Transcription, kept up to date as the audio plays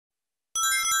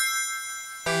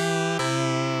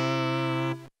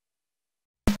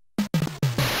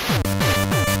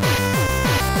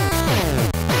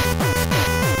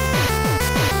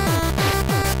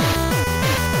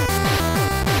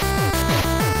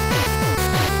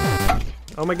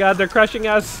Oh my god, they're crushing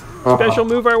us. Special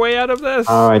move our way out of this.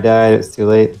 Oh, I died. It's too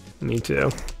late. Me too.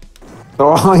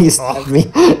 Oh, you stabbed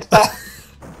me.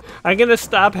 I'm gonna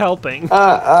stop helping.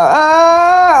 Oh.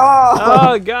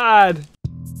 Oh god.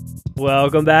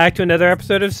 Welcome back to another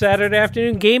episode of Saturday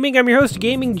Afternoon Gaming. I'm your host,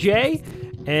 Gaming Jay,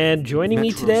 and joining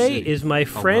me today is my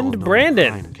friend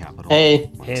Brandon.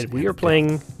 Hey. And we are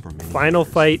playing Final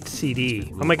Fight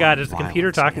CD. Oh my god, is the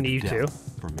computer talking to you too?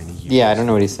 Yeah, I don't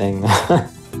know what he's saying.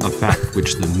 A fact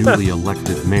which the newly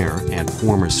elected mayor and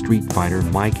former Street Fighter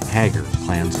Mike Hager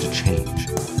plans to change.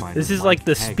 This is like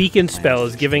the speak and spell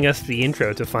is giving us the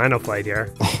intro to Final Fight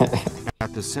here.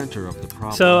 At the center of the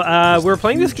problem. So we're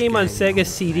playing this game on Sega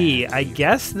CD. I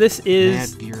guess this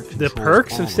is the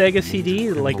perks of Sega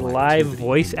CD, like live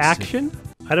voice action.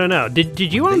 I don't know.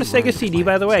 Did you own a Sega CD,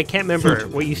 by the way? I can't remember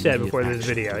what you said before this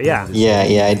video. Yeah.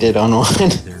 Yeah, I did own one.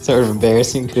 Sort of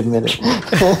embarrassing to admit it.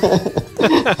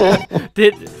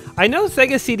 I know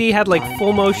Sega CD had like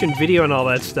full motion video and all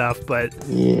that stuff, but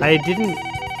Yeah. I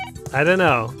don't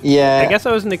know. Yeah. I guess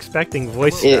I wasn't expecting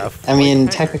voice stuff. I mean,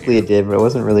 technically it did, but it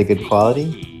wasn't really good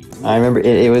quality. I remember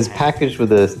it was packaged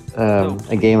with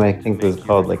a game I think was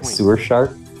called like Sewer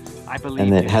Shark,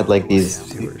 and it had like these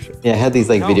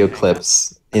like video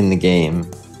clips in the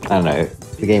game. I don't know.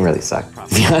 The game really sucked,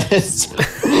 to be honest.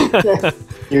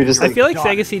 You were just I feel like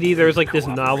Sega CD, there was like this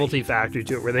novelty factor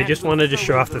to it where they just wanted to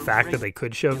show off the fact that they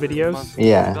could show videos.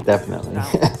 Yeah, definitely.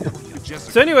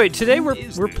 So anyway, today we're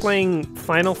playing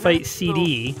Final Fight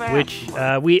CD, which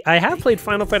I have played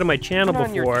Final Fight on my channel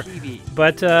before,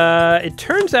 but it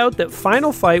turns out that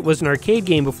Final Fight was an arcade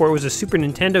game before it was a Super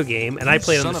Nintendo game, and I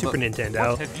played on the Super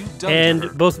Nintendo.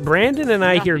 And both Brandon and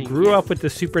I here grew up with the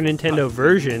Super Nintendo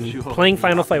version, playing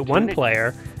Final Fight one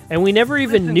player, and we never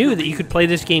even knew that you could play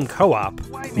this game co-op.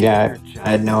 Yeah, I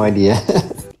had no idea.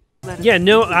 Yeah,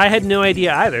 no, I had no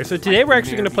idea either. So today we're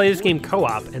actually going to play this game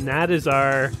co-op, and that is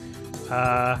our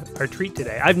treat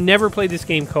today. I've never played this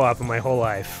game co-op in my whole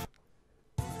life.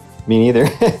 Me neither.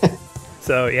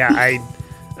 So yeah,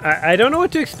 I don't know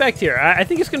what to expect here. I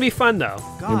think it's gonna be fun though.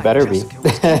 You better be.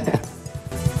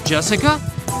 Jessica?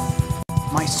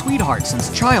 My sweetheart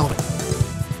since childhood.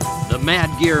 The Mad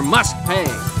Gear must pay.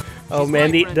 Oh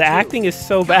man, the acting is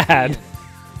so bad.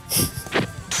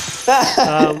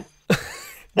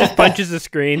 Just punches the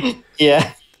screen.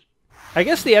 Yeah. I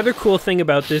guess the other cool thing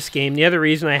about this game, the other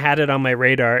reason I had it on my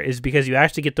radar, is because you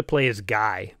actually get to play as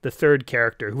Guy, the third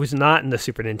character, who was not in the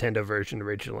Super Nintendo version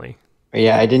originally.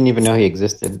 Yeah, I didn't even know he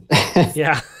existed.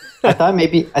 Yeah. I thought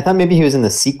maybe he was in the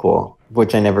sequel,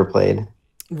 which I never played.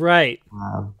 Right.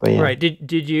 But yeah. Right.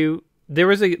 Did you? There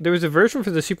was a version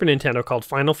for the Super Nintendo called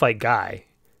Final Fight Guy.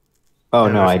 Oh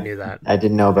I no, I knew that. I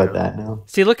didn't know about that. No.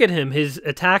 See, look at him. His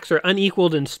attacks are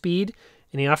unequaled in speed,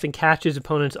 and he often catches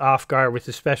opponents off guard with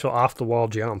his special off-the-wall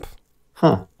jump.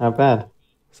 Huh, not bad.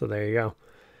 So there you go.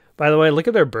 By the way, look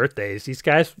at their birthdays. These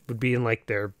guys would be in like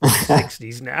their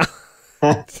 60s now.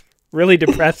 It's really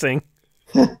depressing.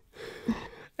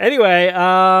 Anyway,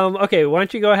 okay, why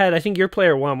don't you go ahead? I think you're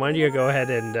player one. Why don't you go ahead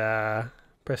and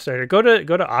press start? Go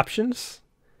to options.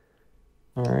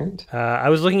 All right. I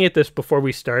was looking at this before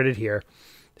we started here.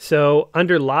 So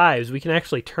under lives, we can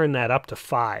actually turn that up to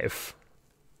 5.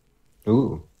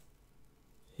 Ooh.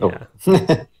 Yeah.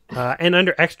 And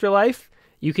under extra life,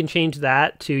 you can change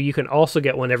that to you can also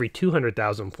get one every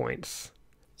 200,000 points.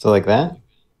 So like that?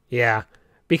 Yeah.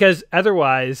 Because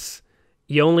otherwise,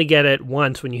 you only get it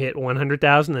once when you hit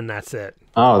 100,000 and that's it.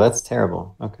 Oh, that's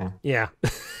terrible. Okay. Yeah.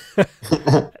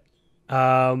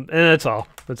 And that's all.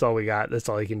 That's all we got. That's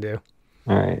all you can do.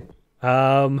 All right.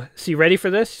 So you ready for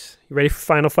this? You ready for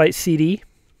Final Fight CD?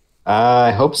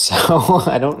 I hope so.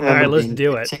 I don't remember All right, let's being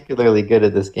do it. particularly good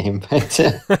at this game, but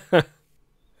I'm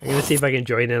gonna see if I can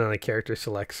join in on the character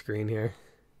select screen here.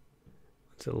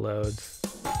 Once it loads.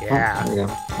 Yeah. There we go.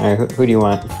 All right, who do you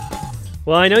want?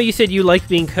 Well, I know you said you like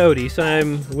being Cody, so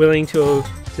I'm willing to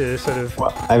sort of.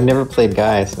 Well, I've never played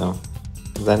Guy, so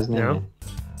is that his name? No.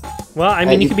 Well, I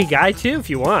mean, you could be Guy too if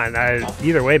you want.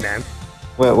 Either way, man.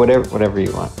 Well, whatever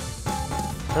you want.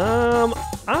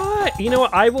 You know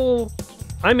what?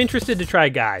 I'm interested to try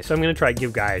Guy, so I'm gonna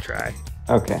give Guy a try.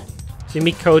 Okay. So you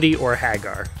meet Cody or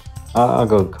Hagar. I'll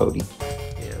go with Cody.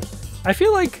 Yeah. I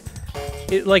feel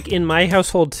like in my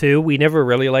household too, we never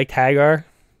really liked Hagar.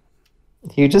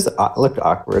 He just looked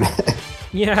awkward.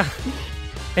 Yeah.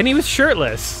 And he was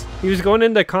shirtless. He was going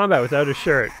into combat without a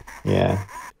shirt. Yeah.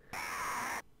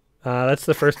 That's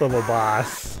the first level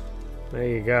boss. There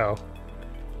you go.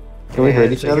 Can we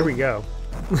hurt each other? Here we go.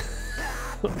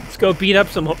 Let's go beat up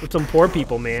some poor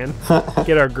people, man.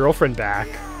 Get our girlfriend back.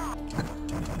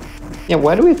 Yeah,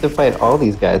 why do we have to fight all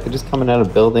these guys? They're just coming out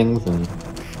of buildings and...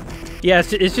 Yeah,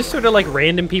 it's just sort of like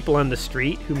random people on the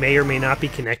street who may or may not be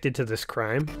connected to this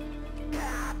crime.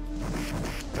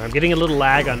 I'm getting a little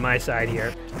lag on my side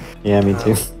here. Yeah, me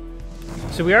too.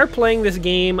 So we are playing this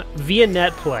game via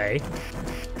NetPlay.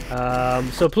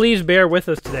 So please bear with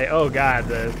us today. Oh god,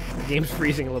 the game's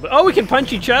freezing a little bit. Oh, we can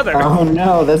punch each other! Oh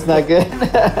no, that's not good.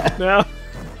 No.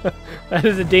 That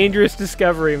is a dangerous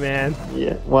discovery, man.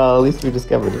 Yeah, well, at least we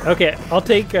discovered it. Okay, I'll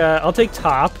take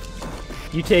top.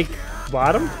 You take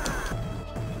bottom.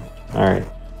 Alright.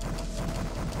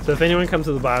 So if anyone comes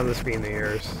to the bottom of the screen, they're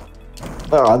yours.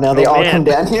 Oh, now they all come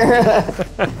down here.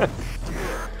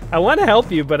 I want to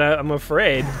help you, but I'm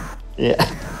afraid. Yeah.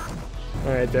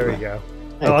 Alright, there we go.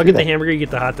 Hey, Oh, I'll get the hamburger, you get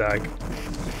the hot dog.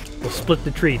 We'll split the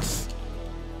treats.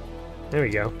 There we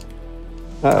go.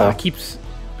 Uh-oh. It keeps...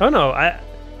 Oh no,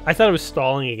 I thought it was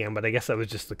stalling again, but I guess that was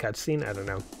just the cutscene. I don't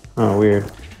know. Oh,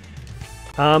 weird.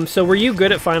 So were you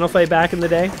good at Final Fight back in the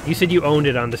day? You said you owned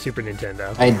it on the Super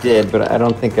Nintendo. I did, but I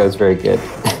don't think I was very good.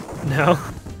 No?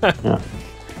 No.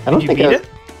 I don't Did you think beat it?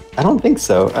 I don't think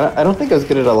so. I don't think I was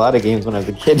good at a lot of games when I was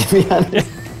a kid, to be honest.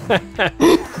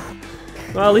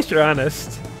 Well, at least you're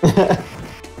honest.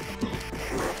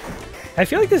 I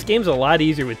feel like this game's a lot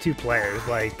easier with 2 players.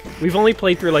 Like, we've only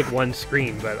played through like 1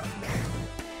 screen, but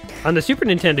on the Super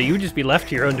Nintendo, you would just be left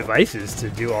to your own devices to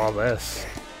do all this.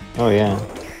 Oh, yeah.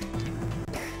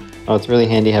 Oh, it's really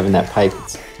handy having that pipe.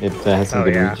 It has some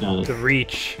good reach on it. The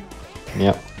reach.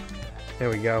 Yep. There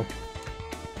we go.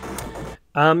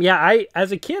 Yeah,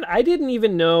 as a kid, I didn't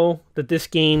even know that this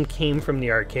game came from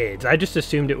the arcades. I just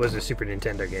assumed it was a Super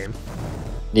Nintendo game.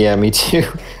 Yeah, me too.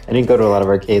 I didn't go to a lot of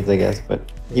arcades, I guess, but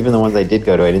even the ones I did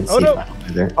go to, I didn't see Final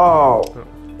either. Oh!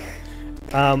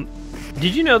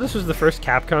 Did you know this was the first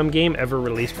Capcom game ever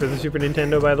released for the Super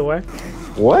Nintendo, by the way?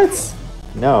 What?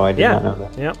 No, I did not know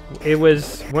that. Yeah, it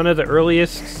was one of the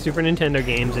earliest Super Nintendo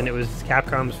games, and it was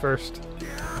Capcom's first.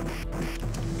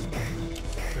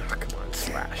 Oh, come on,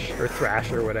 Slash, or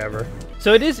Thrash, or whatever.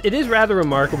 So it is rather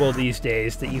remarkable these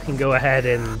days that you can go ahead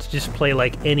and just play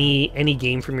like any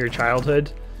game from your childhood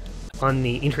on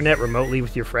the internet remotely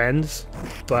with your friends,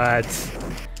 but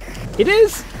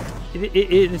it's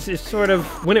sort of,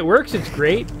 when it works, it's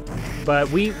great.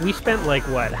 But we spent like,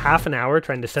 what, half an hour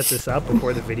trying to set this up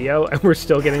before the video, and we're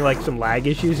still getting like some lag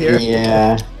issues here.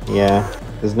 Yeah.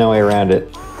 There's no way around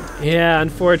it. Yeah,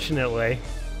 unfortunately.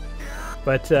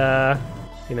 But,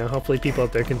 you know, hopefully people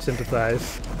out there can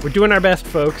sympathize. We're doing our best,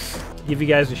 folks. Give you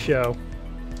guys a show.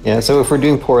 Yeah, so if we're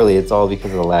doing poorly, it's all because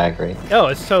of the lag, right? Oh,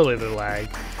 it's totally the lag.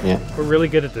 Yeah. We're really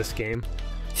good at this game.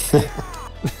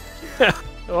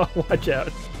 Oh, watch out.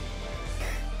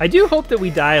 I do hope that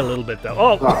we die a little bit, though.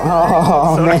 Oh,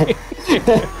 sorry.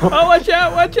 Oh, watch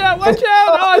out, watch out, watch out!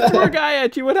 Oh, I threw a guy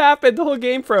at you. What happened? The whole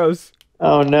game froze.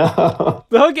 Oh, no.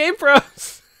 The whole game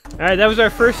froze. All right, that was our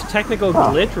first technical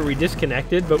glitch where we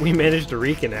disconnected, but we managed to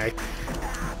reconnect.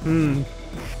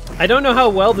 I don't know how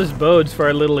well this bodes for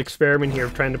our little experiment here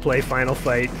of trying to play Final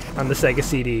Fight on the Sega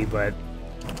CD, but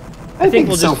I think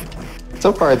we'll just...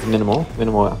 So far, it's minimal.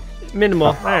 Minimal.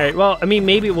 All right, well, I mean,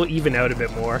 maybe we'll even out a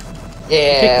bit more.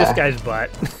 Yeah. Kick this guy's butt.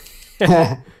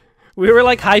 We were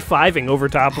like high-fiving over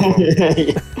top of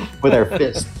him. With our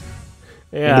fist.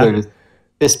 Yeah. Just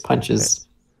fist punches.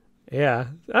 Yeah.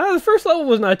 The first level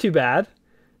was not too bad.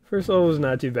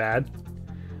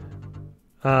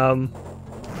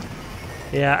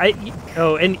 Yeah,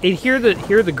 and here are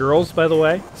the girls, by the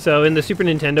way. So in the Super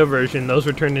Nintendo version, those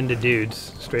were turned into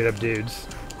dudes. Straight up dudes.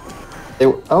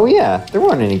 Oh yeah, there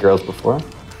weren't any girls before.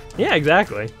 Yeah,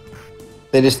 exactly.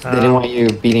 They didn't want you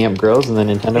beating up girls in the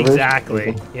Nintendo version?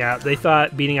 Exactly. Yeah, they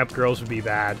thought beating up girls would be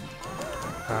bad.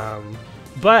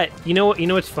 But you know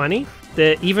what's funny?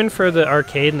 That even for the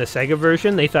arcade and the Sega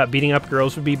version, they thought beating up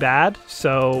girls would be bad.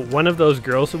 So one of those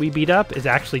girls that we beat up is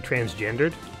actually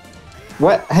transgendered.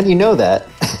 What? How do you know that?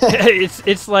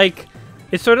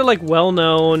 It's sort of like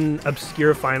well-known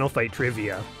obscure Final Fight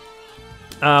trivia.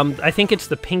 I think it's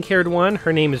the pink-haired one.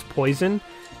 Her name is Poison,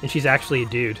 and she's actually a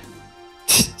dude.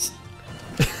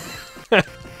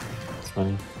 It's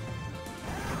funny.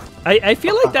 I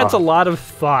feel like that's a lot of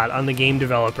thought on the game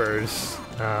developers'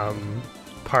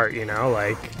 part, you know?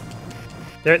 Like,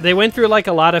 they went through, like,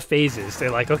 a lot of phases.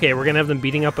 They're like, okay, we're gonna have them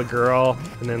beating up a girl,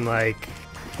 and then, like,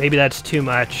 maybe that's too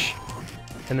much.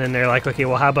 And then they're like, okay,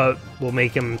 well, how about we'll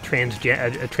make him a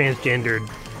transgendered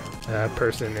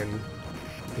person, and,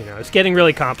 you know, it's getting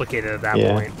really complicated at that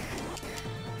point.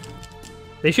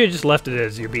 They should have just left it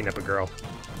as you're beating up a girl.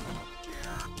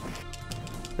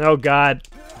 Oh, God.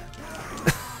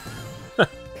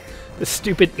 The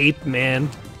stupid ape man.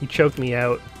 He choked me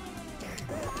out.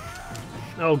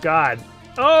 Oh, God.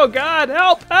 Oh, God,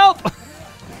 help, help!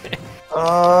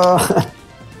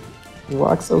 He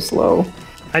walks so slow.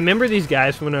 I remember these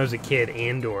guys from when I was a kid,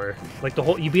 Andor. Like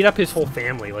you beat up his whole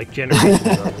family, like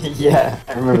generations of them. Yeah,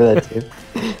 I remember that too.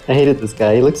 I hated this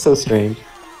guy. He looks so strange.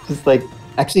 Just like,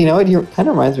 actually, you know what? He kind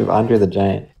of reminds me of Andre the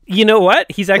Giant. You know what?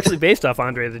 He's actually based off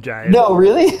Andre the Giant. No,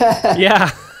 really?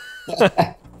 Yeah.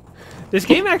 This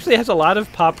game actually has a lot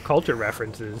of pop culture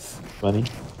references. Funny.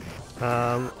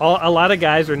 A lot of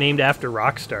guys are named after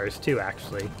rock stars too,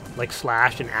 actually, like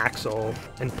Slash and Axl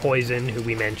and Poison, who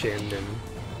we mentioned, and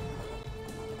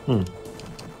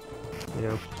you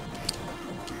know.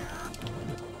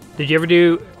 Did you ever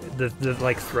do the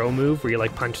like throw move where you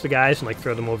like punch the guys and like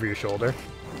throw them over your shoulder?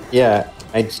 Yeah,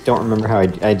 I just don't remember how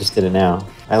I just did it now.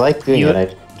 I like doing it. I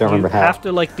don't remember how. You have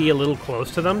to like be a little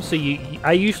close to them. So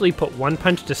I usually put one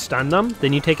punch to stun them,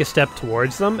 then you take a step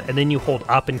towards them, and then you hold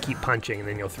up and keep punching, and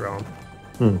then you'll throw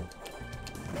them.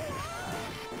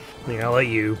 I'll let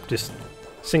you just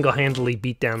single-handedly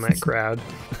beat down that crowd.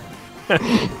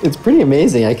 It's pretty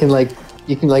amazing. You can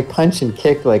like punch and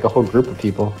kick like a whole group of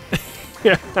people.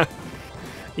 Yeah.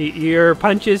 Your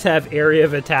punches have area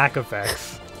of attack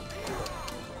effects.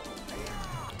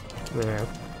 Yeah.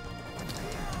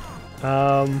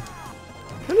 I'm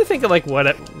trying to think of like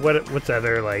what's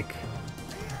other like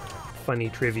funny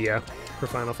trivia for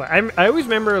Final Fight. I always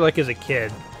remember like as a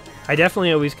kid, I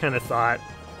definitely always kind of thought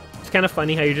it's kind of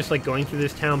funny how you're just like going through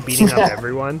this town beating up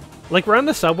everyone. Like we're on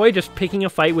the subway just picking a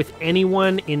fight with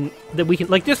anyone in that we can.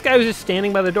 Like this guy was just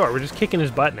standing by the door. We're just kicking his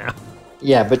butt now.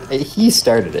 Yeah, but he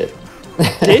started it.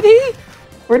 Did he?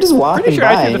 We're just walking Pretty sure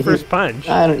by. I threw the first punch.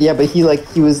 Yeah, but he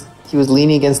was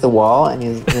leaning against the wall, and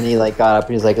then he like got up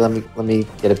and he was like, let me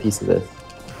get a piece of this.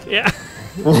 Yeah.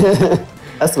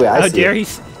 That's the way I see it. How dare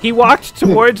he walked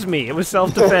towards me. It was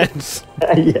self-defense.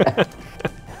 Yeah.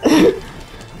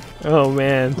 Oh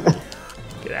man.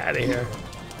 Get out of here.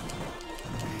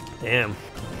 Damn.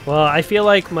 Well, I feel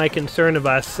like my concern of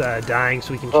us dying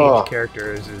so we can change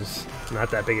characters is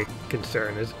not that big a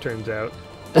concern, as it turns out.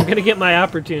 I'm gonna get my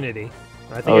opportunity.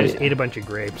 I think I just ate a bunch of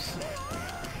grapes.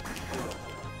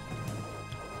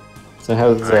 So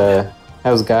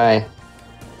how's Guy?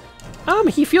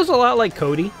 He feels a lot like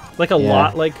Cody. Like a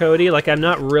lot like Cody. Like I'm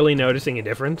not really noticing a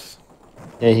difference.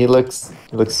 Yeah, he looks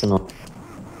similar.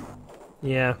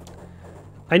 Yeah.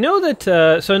 I know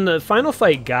that, so in the Final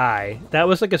Fight Guy, that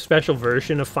was like a special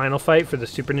version of Final Fight for the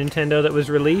Super Nintendo that was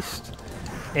released.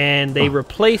 And they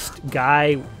replaced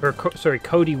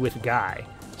Cody with Guy.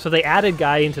 So they added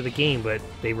Guy into the game, but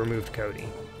they removed Cody.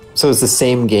 So it's the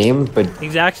same game, but...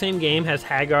 Exact same game, has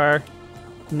Hagar.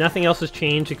 Nothing else has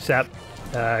changed except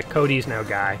Cody's now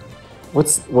Guy.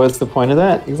 What's the point of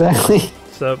that, exactly?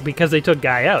 So, because they took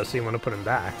Guy out, so you want to put him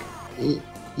back.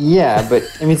 Yeah, but,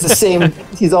 I mean, it's the same...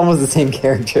 He's almost the same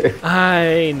character.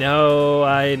 I know.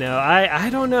 I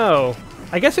don't know.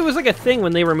 I guess it was like a thing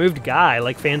when they removed Guy.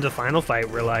 Like, fans of Final Fight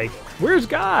were like, where's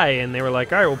Guy? And they were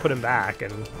like, alright, we'll put him back.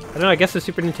 And, I don't know, I guess the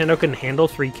Super Nintendo couldn't handle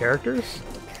 3 characters?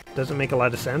 Doesn't make a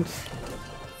lot of sense.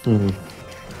 You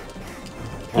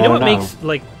know what makes,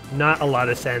 like, not a lot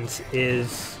of sense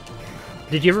is...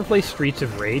 Did you ever play Streets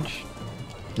of Rage?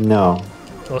 No.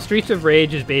 Well, Streets of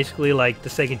Rage is basically like the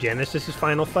Sega Genesis's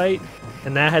Final Fight,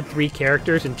 and that had 3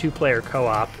 characters and 2-player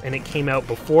co-op, and it came out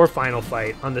before Final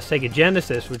Fight on the Sega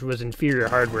Genesis, which was inferior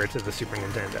hardware to the Super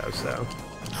Nintendo, so...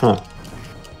 Huh.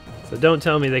 So don't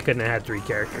tell me they couldn't have had 3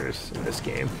 characters in this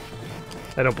game.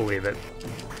 I don't believe it.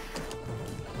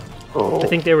 I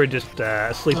think they were just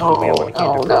asleep at the wheel when it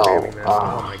came to programming this.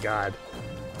 Oh my god.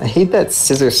 I hate that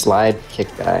scissor slide kick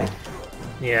guy.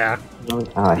 Yeah.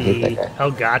 I hate that guy.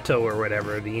 Elgato or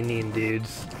whatever, the Indian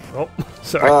dudes. Oh,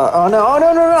 sorry. Oh no.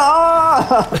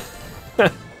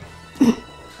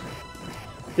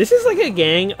 This is like a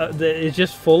gang that is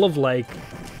just full of like,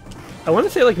 I want to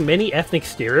say like many ethnic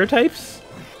stereotypes.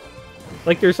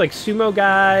 Like there's like sumo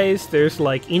guys, there's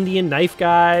like Indian knife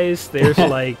guys, there's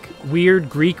like weird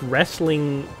Greek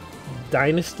wrestling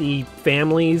dynasty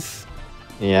families.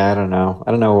 Yeah, I don't know.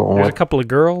 There's a couple of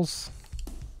girls.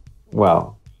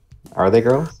 Well, are they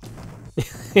girls?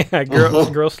 Yeah,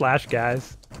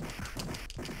 girl/guys.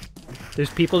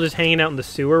 There's people just hanging out in the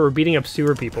sewer. We're beating up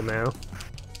sewer people now.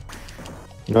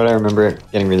 You know what I remember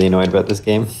getting really annoyed about this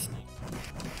game?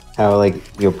 How, like,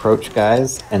 you approach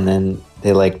guys, and then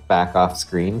they, like, back off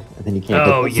screen, and then you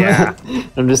can't get them. Yeah.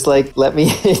 I'm just like, let me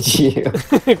hit you.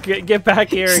 Get back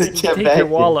here and take your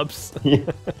wallops.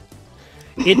 Yeah.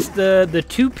 It's the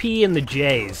 2P and the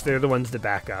J's. They're the ones that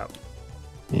back up.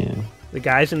 Yeah. The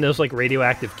guys in those, like,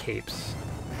 radioactive capes.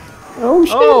 Oh,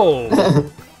 shit! Oh!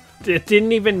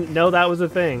 Didn't even know that was a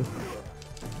thing.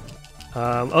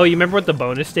 Oh, you remember what the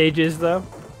bonus stage is, though?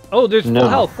 Oh, there's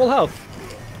full health.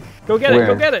 Go get it.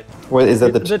 Go get it. What is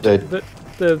that?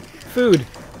 The food.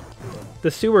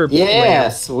 The sewer. Yeah,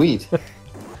 lamp. sweet.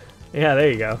 Yeah,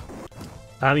 there you go.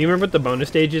 You remember what the bonus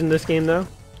stage is in this game, though?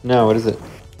 No, what is it?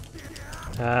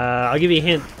 I'll give you a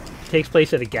hint. It takes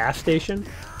place at a gas station.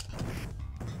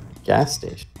 Gas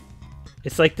station.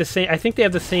 It's like the same. I think they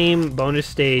have the same bonus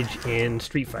stage in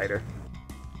Street Fighter.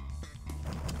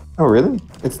 Oh, really?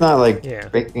 It's not like Yeah.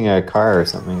 breaking a car or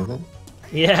something, is it?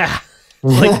 Yeah,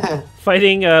 it's like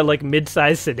fighting a like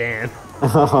mid-sized sedan.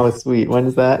 Oh, sweet. When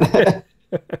is that?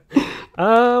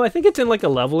 I think it's in like a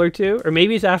level or two, or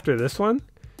maybe it's after this one.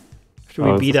 Should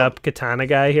we beat up Katana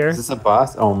guy here? Is this a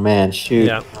boss? Oh man, shoot!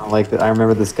 Yeah. I don't like that. I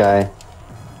remember this guy.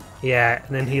 Yeah,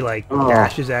 and then he like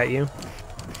dashes at you.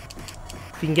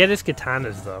 If you can get his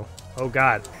katanas though. Oh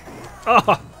god.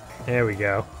 Oh, there we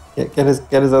go. Get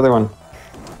his other one.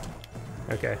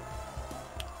 Okay.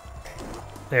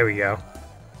 There we go.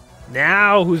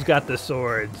 Now who's got the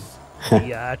swords?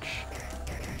 Biatch.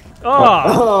 Oh!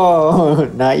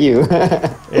 Oh, not you.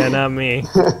 Yeah, not me.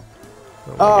 Oh,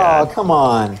 my Oh, God. come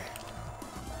on.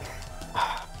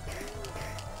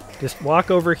 Just walk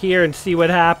over here and see what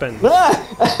happens.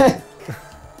 So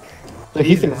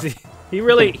Jesus, he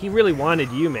really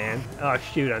wanted you, man. Oh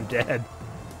shoot, I'm dead.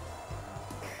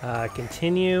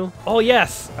 Continue. Oh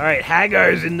yes. All right,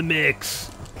 Hagar's in the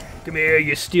mix. Come here,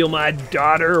 you steal my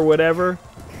daughter or whatever.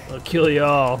 I'll kill you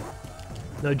all.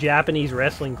 No Japanese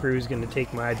wrestling crew is gonna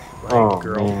take my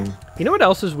girl. Man. You know what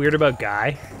else is weird about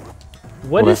Guy?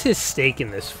 What is his stake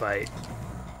in this fight?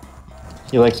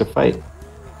 He likes to fight.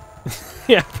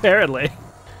 Yeah, apparently.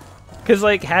 Because,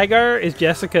 like, Hagar is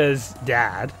Jessica's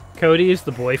dad. Cody is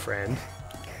the boyfriend.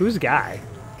 Who's Guy?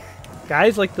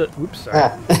 Guy's like the... Oops,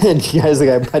 sorry. And you guys, the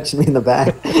guy punching me in the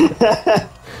back.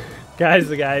 Guy's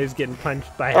the guy who's getting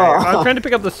punched by Hagar. Oh, I'm trying to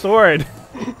pick up the sword.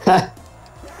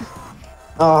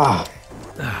 Oh.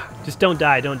 Just don't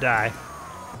die, don't die.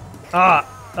 Oh,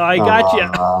 I got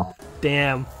you.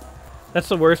 Damn. That's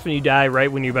the worst when you die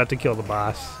right when you're about to kill the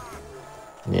boss.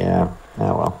 Yeah.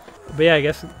 Oh, well. But yeah, I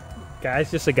guess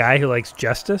Guy's just a guy who likes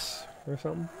justice or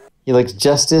something. He likes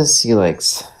justice. He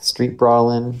likes street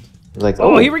brawling. He likes...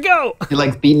 Oh, here we go! He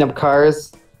likes beating up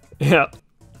cars. Yeah.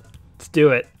 Let's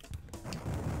do it.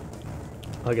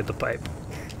 I'll get the pipe.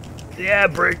 Yeah,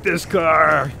 break this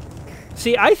car.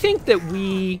 See, I think that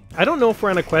I don't know if we're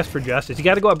on a quest for justice. You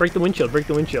gotta go out, break the windshield, break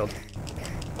the windshield.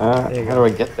 How do I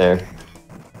get there?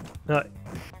 Oh,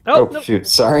 no. Shoot,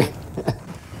 sorry.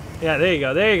 Yeah, there you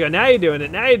go, there you go. Now you're doing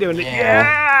it, now you're doing it.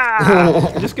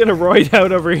 Yeah! I'm just gonna roid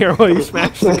out over here while you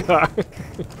smash the car.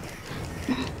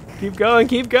 Keep going,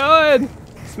 keep going!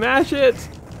 Smash it!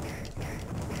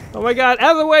 Oh my god,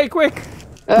 out of the way, quick!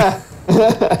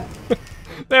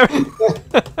 There.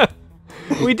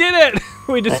 We did it!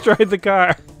 We destroyed the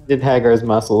car. Did Hagar's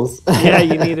muscles. Yeah,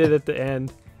 you need it at the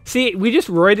end. See, we just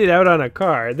roided out on a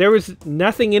car. There was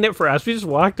nothing in it for us. We just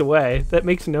walked away. That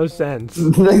makes no sense.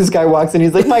 This guy walks in,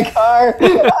 he's like, my car!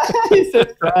 He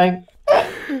starts crying.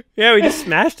 Yeah, we just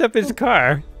smashed up his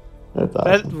car. That's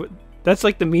awesome. That's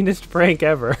like the meanest prank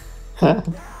ever.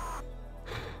 Come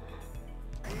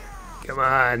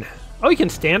on. Oh, you can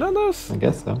stand on those? I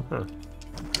guess so. Huh.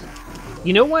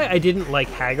 You know why I didn't like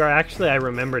Hagar, actually? I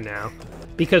remember now.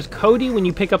 Because Cody, when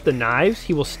you pick up the knives,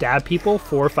 he will stab people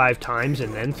 4 or 5 times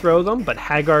and then throw them, but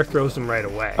Hagar throws them right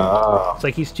away. Oh. It's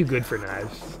like he's too good for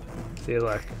knives. See,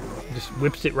 look. He just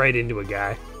whips it right into a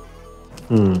guy.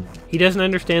 He doesn't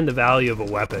understand the value of a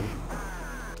weapon.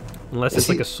 Unless it's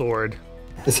like a sword.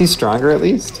 Is he stronger at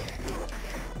least?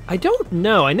 I don't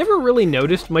know. I never really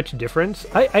noticed much difference.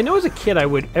 I know as a kid I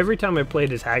would, every time I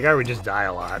played as Hagar, I would just die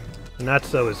a lot. Not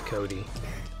so as Cody.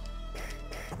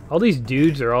 All these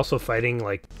dudes are also fighting,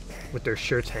 like, with their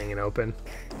shirts hanging open.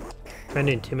 Trying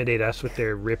to intimidate us with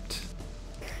their ripped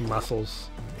muscles.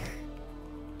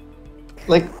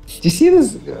 Like, do you see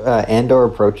this Andor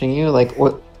approaching you? Like,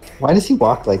 what? Why does he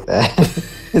walk like that?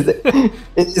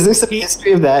 is there some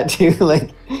history of that, too?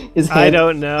 Like, his hand, I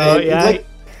don't know. Yeah,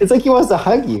 it's like he wants to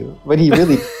hug you, but he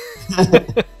really...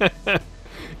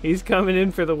 He's coming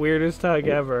in for the weirdest hug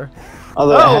ever.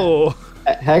 Although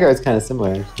Hagar's kind of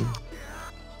similar, actually.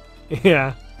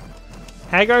 Yeah.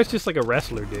 Hagar's just like a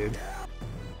wrestler, dude.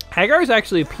 Hagar's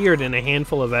actually appeared in a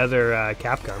handful of other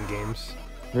Capcom games.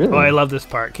 Really? Oh, I love this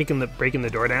part. Breaking the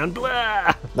door down.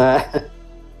 Blah!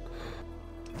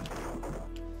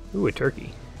 Ooh, a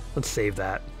turkey. Let's save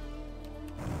that.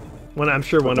 I'm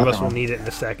sure one of us will need it in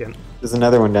a second. There's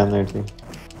another one down there, too.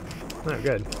 Oh,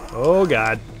 good. Oh,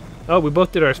 God. Oh, we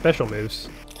both did our special moves.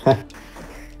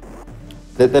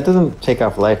 That doesn't take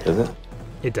off life, does it?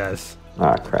 It does.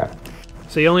 Ah, crap.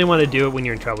 So you only want to do it when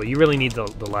you're in trouble. You really need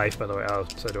the life, by the way. Oh,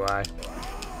 so do I.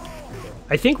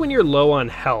 I think when you're low on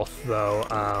health, though,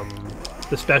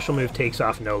 the special move takes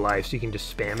off no life, so you can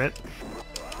just spam it.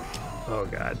 Oh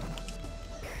god.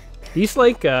 These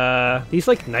like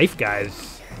knife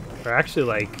guys are actually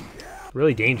like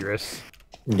really dangerous.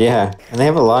 Yeah, and they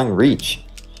have a long reach.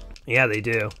 Yeah, they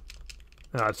do.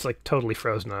 Oh, it's like totally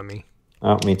frozen on me.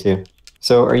 Oh, me too.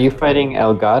 So, are you fighting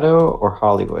Elgato or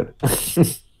Hollywood?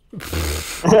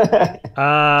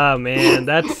 Ah, man,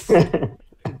 that's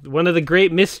one of the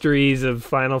great mysteries of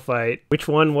Final Fight. Which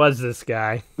one was this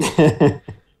guy?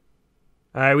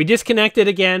 Alright, we disconnected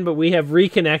again, but we have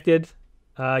reconnected.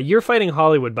 You're fighting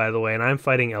Hollywood, by the way, and I'm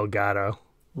fighting Elgato.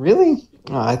 Really?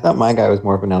 Oh, I thought my guy was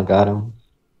more of an Elgato.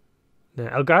 No,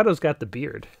 Elgato's got the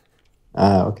beard.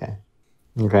 Okay.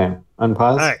 Okay,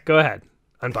 unpause? Alright, go ahead.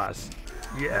 Unpause.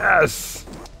 Yes!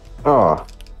 Oh.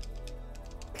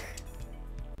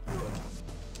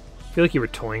 I feel like you were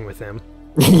toying with him.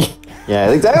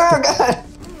 Yeah, exactly. Oh, God!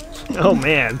 Oh,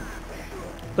 man.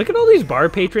 Look at all these bar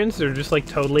patrons. They're just, like,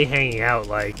 totally hanging out.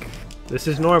 Like, this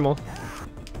is normal.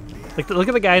 Like, look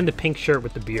at the guy in the pink shirt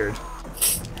with the beard.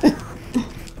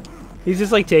 He's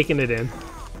just, like, taking it in.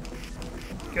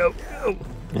 Go, go.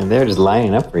 And they're just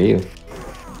lining up for you.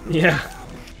 Yeah.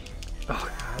 Oh,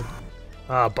 God.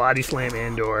 Ah, body slam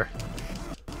Andor.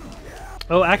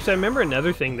 Oh, actually, I remember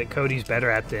another thing that Cody's better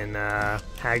at than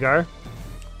Hagar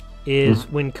is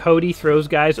when Cody throws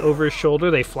guys over his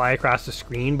shoulder, they fly across the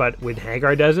screen, but when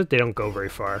Hagar does it, they don't go very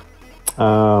far.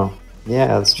 Oh, yeah,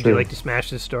 that's Do true. you like to smash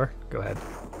this door? Go ahead.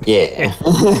 Yeah.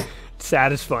 It's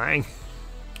satisfying.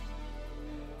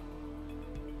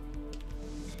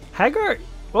 Hagar...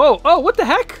 Oh, what the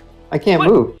heck? I can't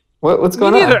move. What's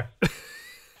going Me on? neither.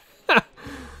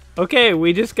 Okay,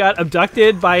 we just got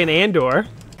abducted by an Andor.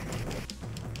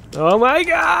 Oh my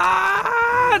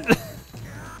god!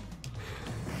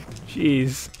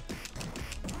 Jeez.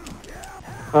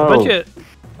 Oh.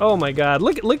 Oh my god,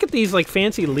 look at these like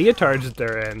fancy leotards that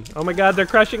they're in. Oh my god, they're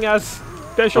crushing us.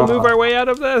 Special move our way out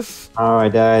of this. Oh, I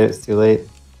died. It's too late.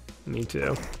 Me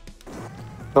too.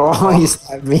 Oh, you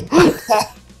stabbed me.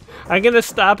 I'm gonna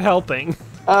stop helping.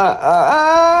 Oh,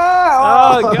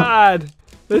 Oh god.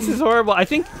 This is horrible. I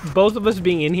think both of us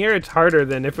being in here, it's harder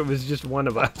than if it was just one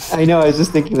of us. I know, I was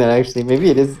just thinking that actually. Maybe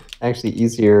it is actually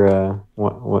easier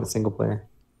what single player.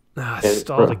 Ah,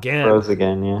 stalled again. Froze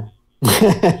again, yeah.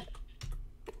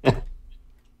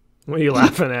 What are you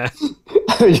laughing at?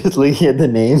 I was just looking at the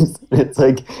names. It's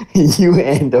like U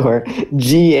Andor,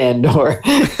 G Andor.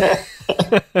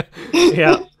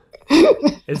 Yeah.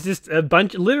 It's just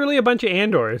literally a bunch of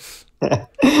Andors.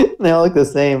 They all look the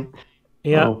same.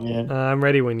 Yeah. Oh, man. I'm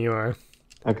ready when you are.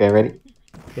 Okay, ready?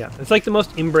 Yeah. It's like the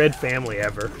most inbred family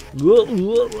ever.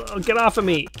 Get off of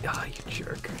me. Oh, you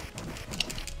jerk.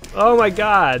 Oh my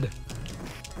god.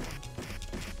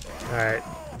 Alright.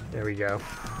 There we go.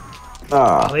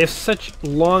 Oh. They have such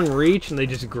long reach and they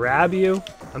just grab you.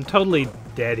 I'm totally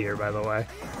dead here, by the way.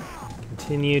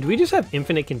 Continue. Do we just have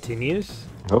infinite continues?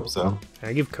 I hope so.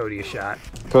 I give Cody a shot.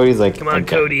 Cody's like... Come on,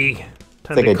 Cody.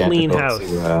 Time It's like to clean identical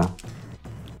house. to...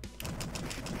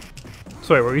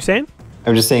 Sorry, what were you saying?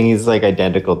 I'm just saying he's like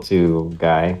identical to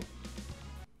Guy.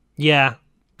 Yeah.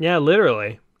 Yeah,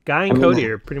 literally. Guy and Cody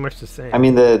are pretty much the same. I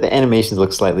mean, the animations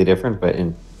look slightly different, but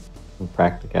in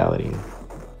practicality.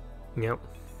 Yep.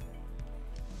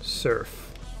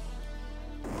 Surf.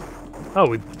 Oh,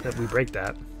 we break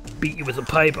that. Beat you with a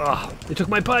pipe. Oh, they took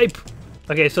my pipe.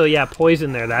 Okay, so yeah,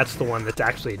 Poison there. That's the one that's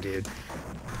actually a dude.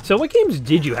 So what games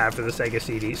did you have for the Sega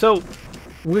CD? So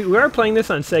we are playing this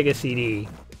on Sega CD,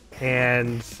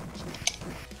 and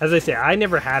as I say, I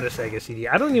never had a Sega CD.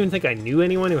 I don't even think I knew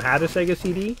anyone who had a Sega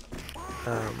CD.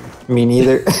 Me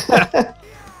neither.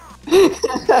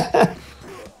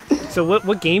 So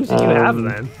what games did you have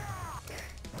then?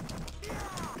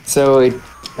 So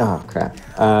oh crap!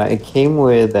 It came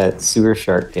with that Sewer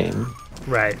Shark game.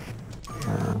 Right.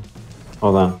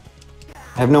 Hold on.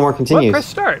 I have no more What? continues. Press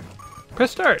start.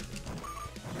 Press start.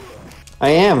 I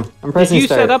am. I'm pressing you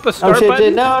start. set up a start oh, shit,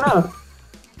 button? No.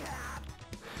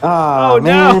 Oh, No.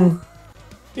 man.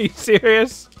 Are you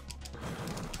serious?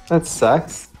 That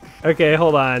sucks. Okay,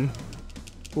 hold on.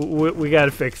 We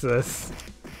gotta fix this.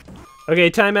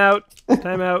 Okay, timeout.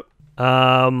 Timeout.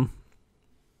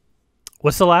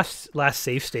 What's the last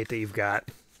save state that you've got?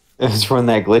 It was when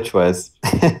that glitch was.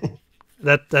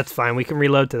 That's fine. We can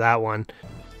reload to that one.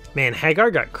 Man,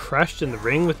 Hagar got crushed in the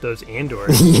ring with those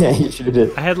Andors. Yeah, you sure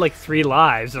did. I had like 3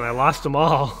 lives and I lost them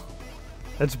all.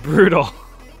 That's brutal.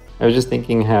 I was just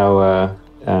thinking how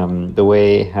the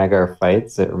way Hagar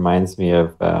fights, it reminds me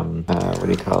of what do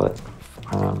you call it?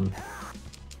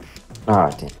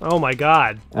 Oh, damn. Oh my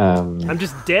god. I'm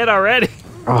just dead already.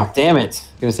 Oh, damn it! I was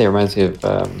gonna say it reminds me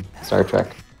of Star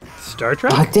Trek. Star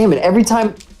Trek? Oh, damn it! Every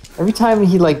time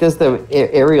he like does the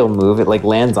aerial move, it like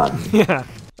lands on me. Yeah.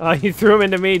 Oh, you threw him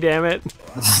into me, damn it.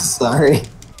 Sorry.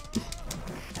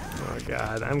 Oh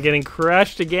god, I'm getting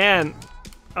crushed again.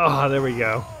 Oh, there we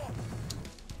go.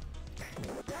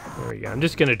 There we go. I'm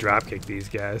just gonna dropkick these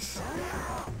guys.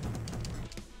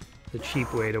 The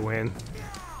cheap way to win.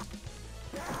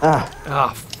 Ah.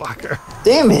 Oh, fucker.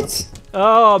 Damn it!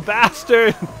 Oh,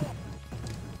 bastard!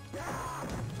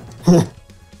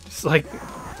 Just like...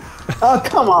 Oh,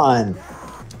 come on!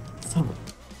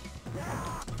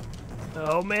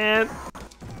 Oh, man.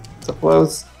 So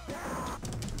close.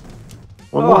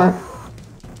 One Oh. more.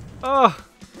 Oh,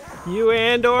 you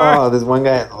Andor. Oh, there's one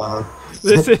guy at the bottom.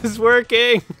 This is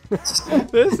working. This I is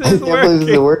can't believe this is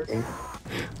working. working.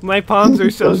 My palms are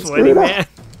so Don't sweaty, screw man.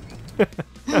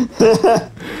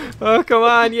 it Oh, come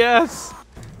on, yes.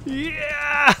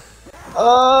 Yeah.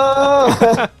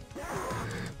 Oh!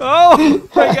 Oh,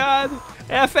 my God.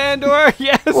 F Andor.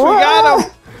 Yes, we got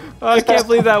him. Oh, I can't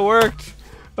believe that worked.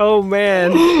 Oh,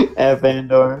 man. F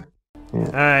Andor. Yeah.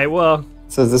 All right, well.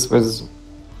 So this was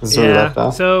where we left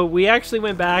off? So we actually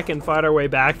went back and fought our way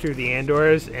back through the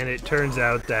Andors, and it turns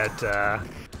out that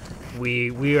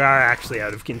we are actually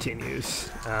out of continues.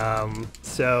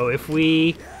 So if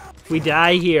we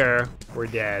die here, we're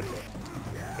dead.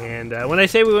 And when I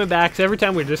say we went back, so every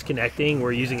time we're disconnecting,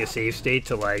 we're using a save state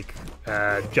to like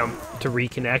jump to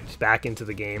reconnect back into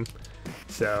the game.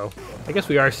 So I guess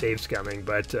we are save scumming,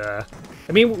 but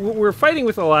I mean we're fighting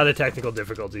with a lot of technical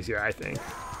difficulties here, I think.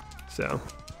 So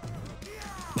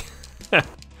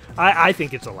I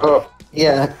think it's a lot. Oh,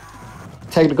 yeah.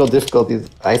 Technical difficulties.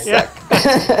 I suck.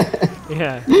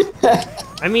 Yeah.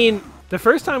 I mean, the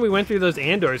first time we went through those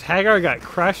Andors, Hagar got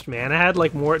crushed, man. I had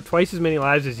like twice as many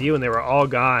lives as you, and they were all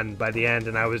gone by the end.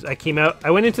 And I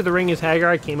went into the ring as Hagar.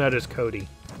 I came out as Cody.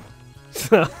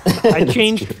 So I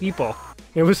changed people.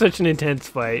 It was such an intense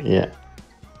fight. Yeah.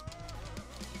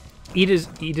 Eat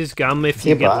his gum if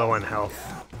you get low on health.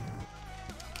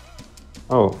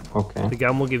 Oh, okay. The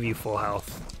gum will give you full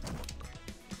health.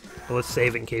 But let's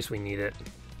save it in case we need it.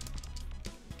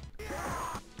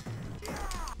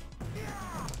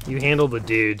 You handle the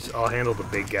dudes, I'll handle the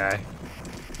big guy.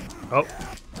 Oh.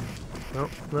 No,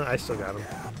 I still got him.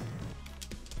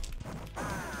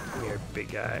 Come here,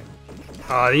 big guy.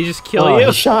 Oh, did he just kill you?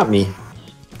 He shot me.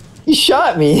 He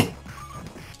shot me!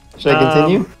 Should I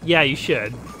continue? Yeah, you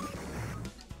should.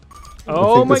 I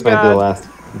Oh think my this might be the god. last.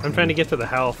 I'm trying to get to the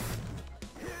health.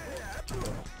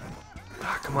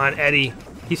 Oh, come on, Eddie.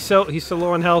 He's so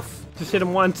low on health. Just hit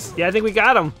him once. Yeah, I think we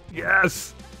got him.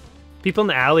 Yes. People in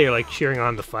the alley are like cheering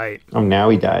on the fight. Oh, now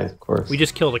he dies, of course. We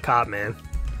just killed a cop, man.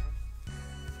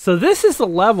 So this is the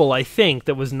level, I think,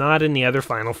 that was not in the other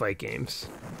Final Fight games.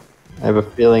 I have a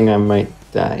feeling I might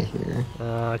die here.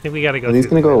 I think we gotta go. Are these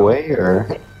gonna go away,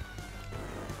 or...?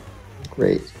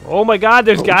 Great. Oh my god,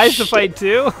 there's guys to fight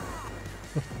too?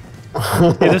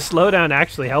 Yeah, the slowdown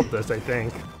actually helped us, I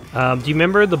think. Do you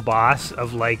remember the boss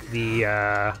of like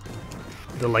the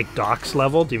like docks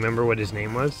level? Do you remember what his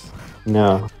name was?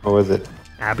 No. What was it?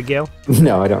 Abigail?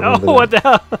 No, I don't remember. Oh, what the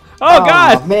hell? Oh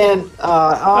god! Man!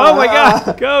 Oh my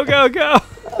god! Go, go, go!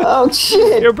 Oh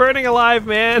shit! You're burning alive,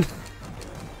 man!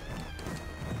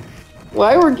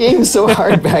 Why were games so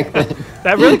hard back then?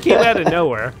 That really came out of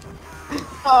nowhere.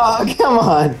 Oh, come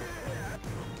on!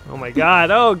 Oh my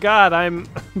god, oh god, I'm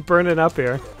burning up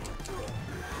here.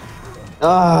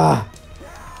 Ah.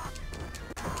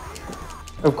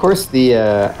 Of course,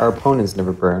 our opponents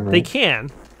never burn, right? They can.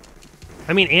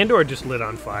 I mean, Andor just lit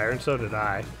on fire, and so did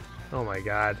I. Oh my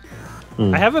god.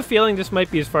 I have a feeling this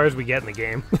might be as far as we get in the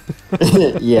game.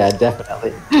 Yeah,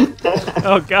 definitely.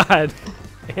 Oh god.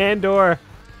 Andor.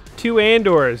 2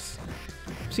 Andors.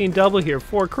 I'm seeing double here,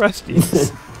 4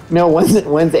 Krusties. No,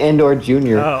 one's Andor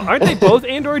Jr. Oh, aren't they both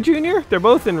Andor Jr.? They're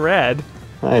both in red.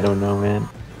 I don't know, man.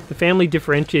 The family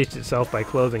differentiates itself by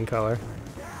clothing color.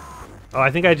 Oh,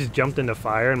 I think I just jumped into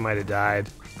fire and might have died.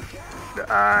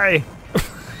 Die!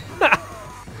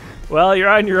 Well, you're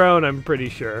on your own, I'm pretty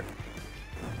sure.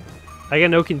 I got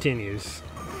no continues.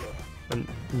 I'm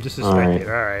just a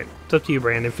spectator. Alright. It's up to you,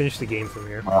 Brandon. Finish the game from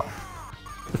here. Well.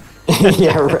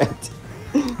 Yeah, right.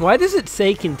 Why does it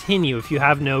say continue if you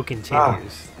have no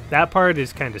continues? That part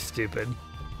is kind of stupid.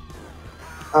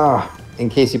 Oh, in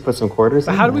case you put some quarters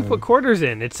in? But how do we put quarters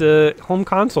in? It's a home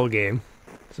console game.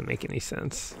 Doesn't make any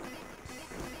sense.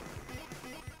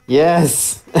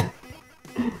 Yes!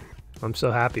 I'm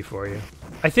so happy for you.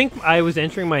 I think I was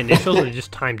entering my initials and it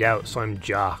just timed out, so I'm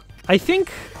jaw. I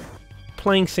think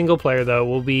playing single player, though,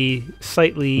 will be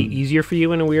slightly easier for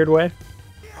you in a weird way.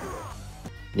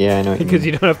 Yeah, I know. Because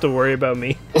you don't have to worry about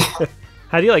me.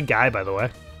 How do you like Guy, by the way?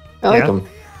 I like him.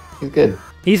 He's good.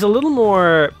 He's a little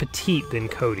more petite than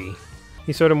Cody.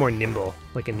 He's sort of more nimble,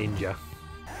 like a ninja.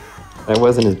 That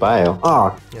wasn't his bio.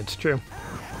 Oh, That's true.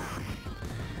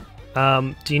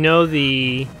 Do you know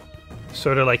the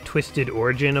sort of like twisted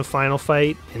origin of Final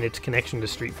Fight and its connection to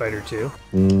Street Fighter 2?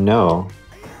 no.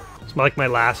 It's like my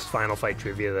last Final Fight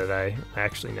trivia that I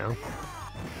actually know.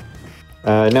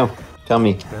 No. Tell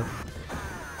me.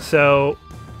 So,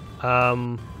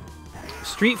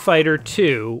 Street Fighter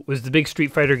 2 was the big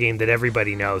Street Fighter game that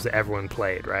everybody knows, that everyone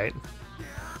played, right?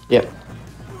 Yep.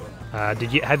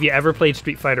 Have you ever played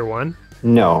Street Fighter 1?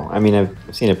 No. I mean, I've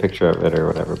seen a picture of it or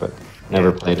whatever, but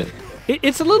never played it.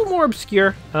 It's a little more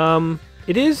obscure.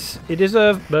 It is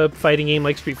a fighting game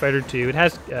like Street Fighter 2. It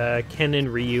has Ken and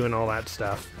Ryu and all that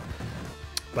stuff.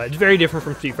 But it's very different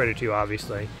from Street Fighter 2,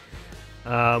 obviously.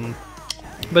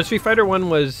 But Street Fighter 1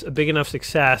 was a big enough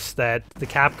success that the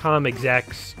Capcom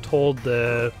execs told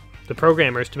the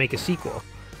programmers to make a sequel.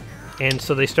 And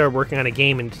so they started working on a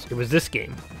game, and it was this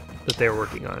game that they were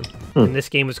working on. And this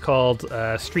game was called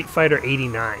Street Fighter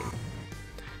 89.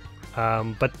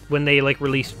 But when they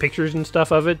released pictures and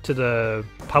stuff of it to the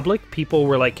public, people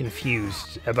were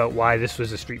confused about why this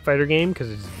was a Street Fighter game,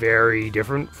 because it's very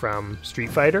different from Street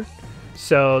Fighter.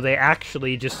 So they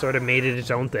actually just sort of made it its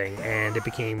own thing, and it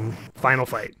became Final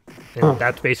Fight. And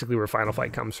that's basically where Final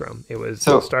Fight comes from. It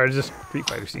started as a Street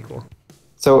Fighter sequel.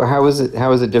 So how is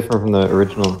it different from the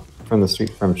original from Street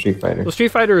Fighter? Well,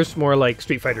 Street Fighter is more like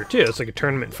Street Fighter 2. It's like a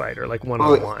tournament fighter, like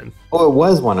one-on-one. Oh, it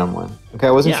was one-on-one. Okay,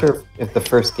 I wasn't sure if the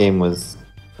first game was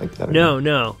like that.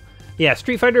 No. Yeah,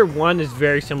 Street Fighter 1 is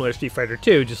very similar to Street Fighter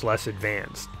 2, just less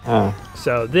advanced.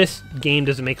 So this game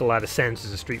doesn't make a lot of sense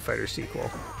as a Street Fighter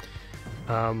sequel.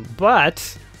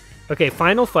 But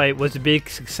Final Fight was a big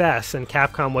success, and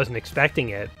Capcom wasn't expecting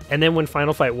it. And then when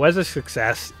Final Fight was a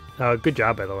success, good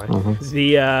job, by the way,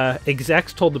 the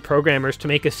execs told the programmers to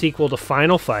make a sequel to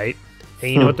Final Fight, and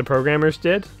you know what the programmers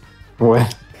did?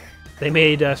 What? They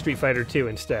made Street Fighter 2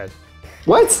 instead.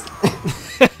 What?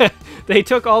 They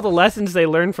took all the lessons they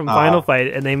learned from Final Fight,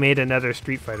 and they made another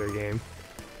Street Fighter game.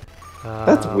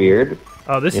 That's weird.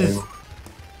 Oh, this is...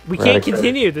 We can't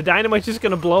continue. The dynamite's just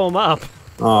going to blow them up.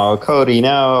 Oh, Cody,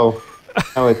 no.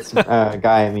 Oh, it's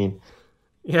Guy, I mean.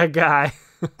 Yeah, Guy.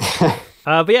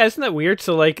 But yeah, isn't that weird?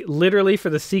 So, literally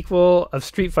for the sequel of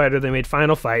Street Fighter, they made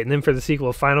Final Fight, and then for the sequel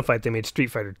of Final Fight, they made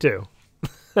Street Fighter 2.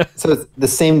 So it's the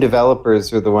same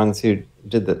developers are the ones who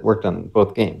worked on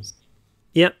both games?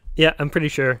 Yeah, I'm pretty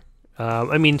sure.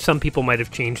 I mean, some people might have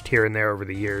changed here and there over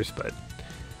the years, but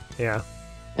yeah.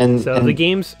 And the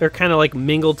games are kind of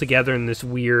mingled together in this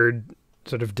weird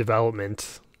sort of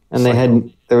development.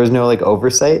 And there was no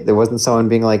oversight. There wasn't someone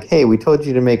being like, "Hey, we told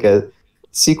you to make a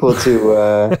sequel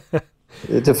to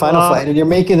Final Fight, and you're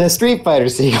making a Street Fighter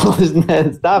sequel."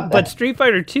 Stop that. But Street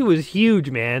Fighter 2 was huge,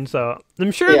 man. So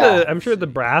I'm sure the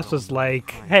brass was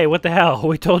like, "Hey, what the hell?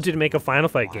 We told you to make a Final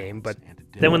Fight game." But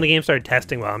then when the game started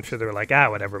testing well, I'm sure they were like,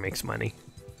 whatever makes money.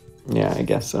 Yeah, I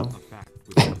guess so.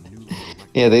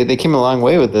 Yeah, they came a long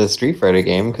way with the Street Fighter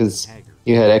game, because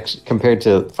you had compared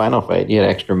to Final Fight, you had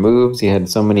extra moves. You had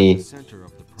so many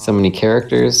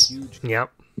characters. Yep.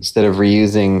 Instead of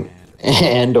reusing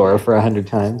Andor for 100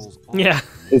 times. Yeah,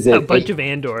 a bunch of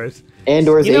Andors.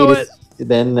 Andor's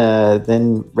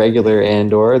then regular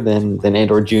Andor, then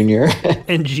Andor Junior.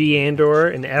 And G Andor,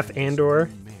 and F Andor,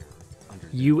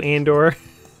 U Andor.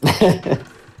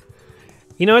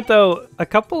 You know what, though? A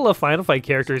couple of Final Fight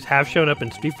characters have shown up in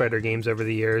Street Fighter games over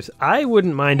the years. I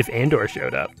wouldn't mind if Andor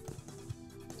showed up.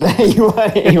 you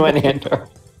want Andor?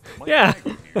 Yeah.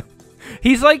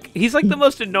 He's like the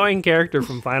most annoying character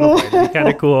from Final Fight. It'd be kind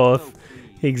of cool if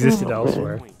he existed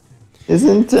elsewhere.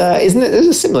 Isn't there's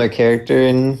a similar character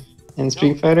in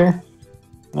Street Fighter?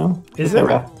 No? Is there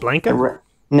Blanca?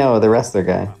 No, the wrestler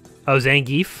guy. Oh,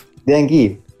 Zangief?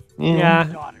 Zangief.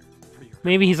 Yeah.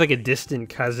 Maybe he's like a distant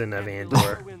cousin of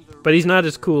Andor. But he's not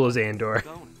as cool as Andor.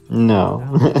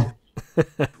 No.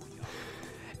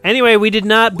 Anyway, we did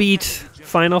not beat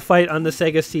Final Fight on the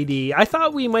Sega CD. I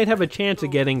thought we might have a chance of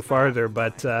getting farther,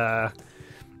 but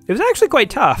it was actually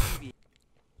quite tough.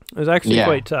 It was actually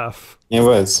quite tough. It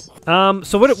was.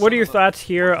 So what are your thoughts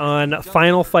here on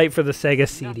Final Fight for the Sega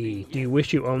CD? Do you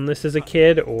wish you owned this as a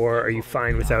kid, or are you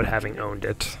fine without having owned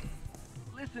it?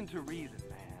 Listen to reason,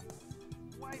 man.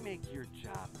 Why make your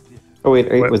job difficult? Oh wait,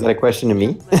 was that a question to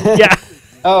me? Yeah.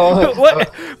 Oh.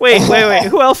 What? Wait.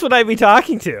 Who else would I be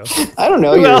talking to? I don't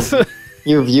know.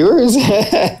 Your viewers?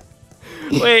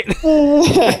 Wait.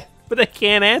 But they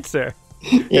can't answer.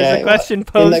 There's a question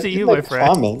posed to you, my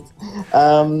friend.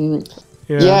 Comments.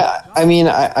 Yeah, I mean,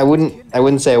 I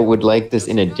wouldn't say I would like this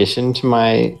in addition to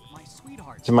my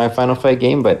Final Fight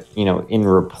game, but you know, in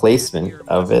replacement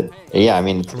of it. Yeah, I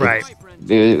mean,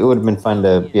 it would have been fun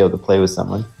to be able to play with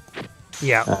someone.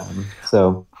 Yeah.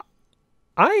 So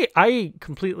I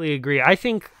completely agree. I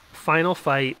think Final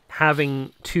Fight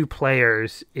having 2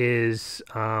 players is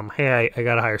hey, I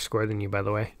got a higher score than you, by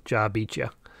the way. Ja beat you.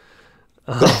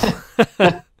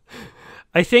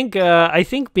 I think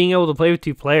being able to play with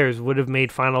 2 players would have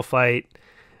made Final Fight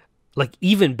like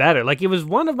even better. Like, it was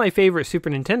one of my favorite Super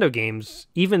Nintendo games,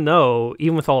 even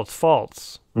with all its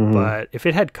faults. Mm-hmm. But if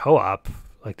it had co-op,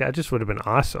 like, that just would have been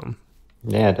awesome.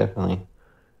 Yeah, definitely.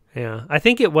 Yeah, I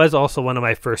think it was also one of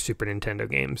my first Super Nintendo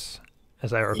games,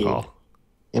 as I recall.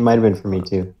 It might have been for me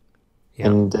too. Yeah.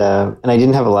 And I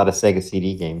didn't have a lot of Sega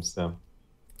CD games, so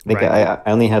I think I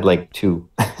only had like 2.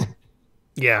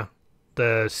 Yeah,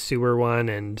 the sewer one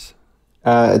and.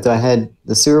 So I had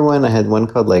the sewer one. I had one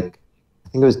called like, I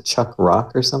think it was Chuck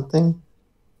Rock or something.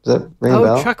 Does that ring a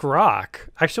bell? Oh, Chuck Rock!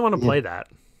 I actually want to play that.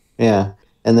 Yeah,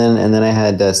 and then I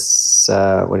had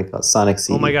what do you call it? Sonic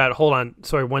CD. Oh my God! Hold on.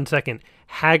 Sorry, 1 second.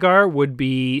 Hagar would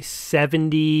be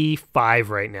 75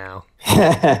 right now.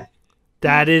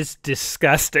 That is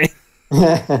disgusting.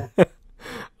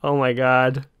 Oh my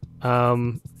God.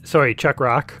 Sorry, Chuck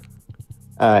Rock.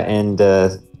 And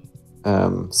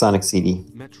Sonic CD.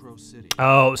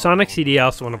 Oh, Sonic CD I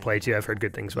also want to play too. I've heard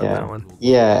good things about that one.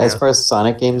 Yeah, as far as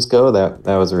Sonic games go, that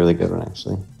was a really good one,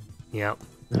 actually. Yeah.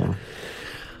 Yeah.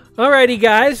 Alrighty,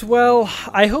 guys. Well,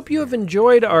 I hope you have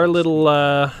enjoyed our little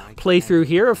playthrough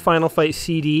here of Final Fight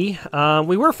CD.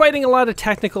 We were fighting a lot of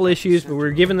technical issues, but we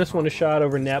were giving this one a shot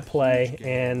over NetPlay,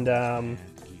 and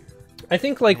I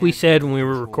think, like we said when we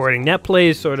were recording, NetPlay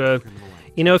is sort of,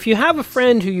 you know, if you have a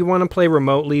friend who you want to play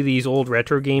remotely these old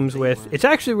retro games with, it's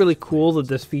actually really cool that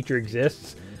this feature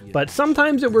exists, but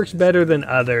sometimes it works better than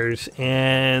others,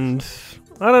 and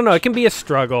I don't know, it can be a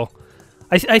struggle.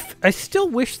 I still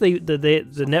wish the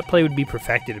NetPlay would be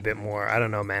perfected a bit more. I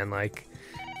don't know, man. Like,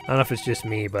 I don't know if it's just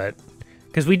me, but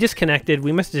because we disconnected,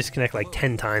 we must disconnect like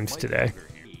 10 times today.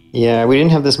 Yeah, we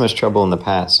didn't have this much trouble in the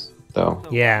past, though.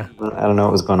 Yeah. I don't know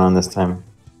what was going on this time.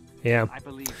 Yeah.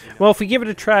 Well, if we give it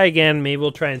a try again, maybe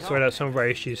we'll try and sort out some of our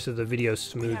issues so the video's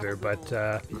smoother. But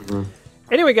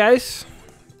anyway, guys,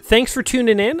 thanks for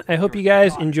tuning in. I hope you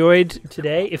guys enjoyed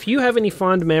today. If you have any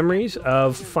fond memories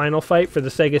of Final Fight for the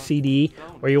Sega CD,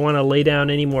 or you want to lay down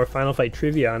any more Final Fight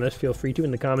trivia on us, feel free to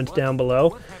in the comments down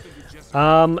below.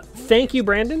 Thank you,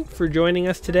 Brandon, for joining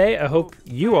us today. I hope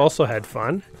you also had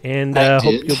fun, and hope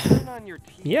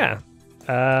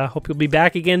you'll be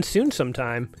back again soon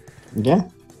sometime. Yeah,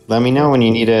 let me know when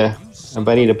you need a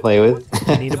buddy to play with.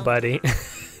 I need a buddy.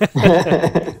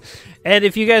 And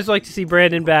if you guys like to see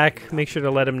Brandon back, make sure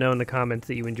to let him know in the comments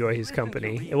that you enjoy his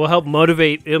company. It will help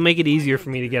motivate. It'll make it easier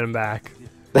for me to get him back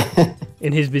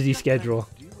in his busy schedule.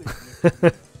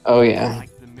 Oh yeah,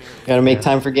 gotta make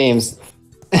time for games.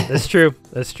 That's true.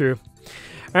 That's true.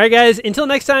 All right, guys. Until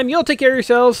next time, y'all take care of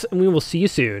yourselves, and we will see you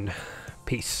soon.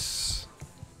 Peace.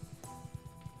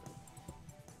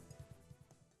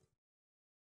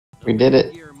 We did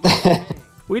it.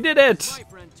 We did it.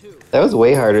 That was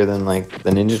way harder than like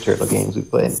the Ninja Turtle games we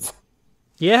played.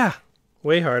 Yeah,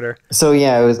 way harder. So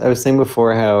yeah, I was saying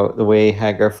before how the way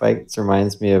Hagar fights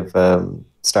reminds me of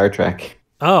Star Trek.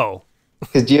 Oh.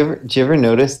 Because do you ever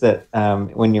notice that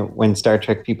when Star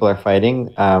Trek people are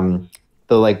fighting,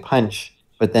 they'll like punch,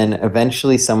 but then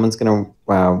eventually someone's gonna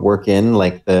work in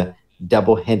like the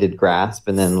double-handed grasp,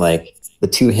 and then like the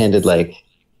two-handed like.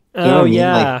 You know what I mean?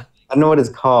 Yeah. Like, I don't know what it's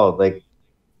called. Like,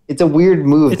 it's a weird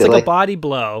move. It's like a body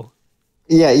blow.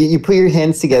 Yeah, you put your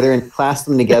hands together and clasp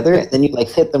them together, and then you like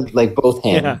hit them like both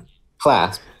hands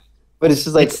clasp. But it's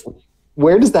just like,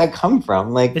 where does that come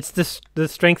from? Like, it's the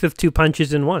strength of 2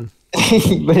 punches in one.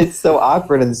 But it's so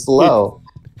awkward and slow.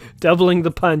 Doubling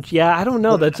the punch. Yeah, I don't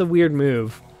know. That's a weird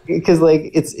move. Because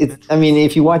like it's. I mean,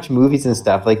 if you watch movies and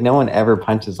stuff, like no one ever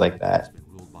punches like that.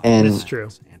 And it's true.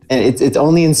 And it's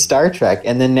only in Star Trek.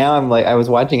 And then now I'm like, I was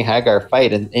watching Hagar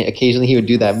fight, and occasionally he would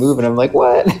do that move, and I'm like,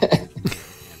 what?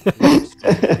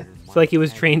 It's like he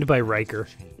was trained by Riker.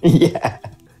 Yeah.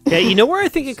 Yeah, you know where I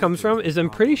think it comes from is I'm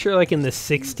pretty sure like in the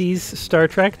 60s Star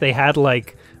Trek, they had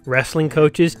like wrestling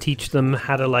coaches teach them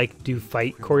how to like do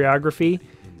fight choreography.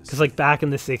 Because like back in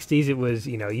the 60s, it was,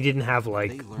 you know, you didn't have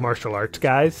like martial arts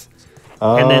guys.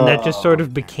 And then that just sort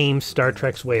of became Star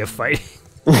Trek's way of fighting.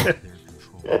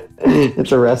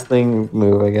 It's a wrestling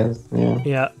move, I guess. Yeah.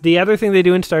 Yeah. The other thing they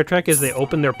do in Star Trek is they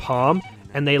open their palm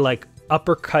and they like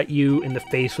uppercut you in the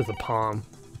face with a palm.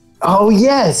 Oh,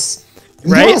 yes.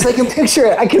 Right? Yes, I can picture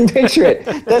it. I can picture it.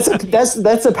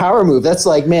 That's a power move. That's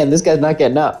like, man, this guy's not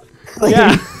getting up. Like,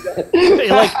 Yeah. It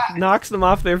like knocks them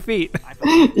off their feet.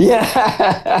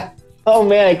 yeah. Oh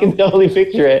man, I can totally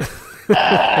picture it.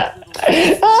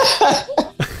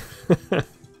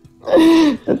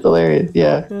 That's hilarious.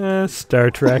 Yeah.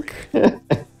 Star Trek.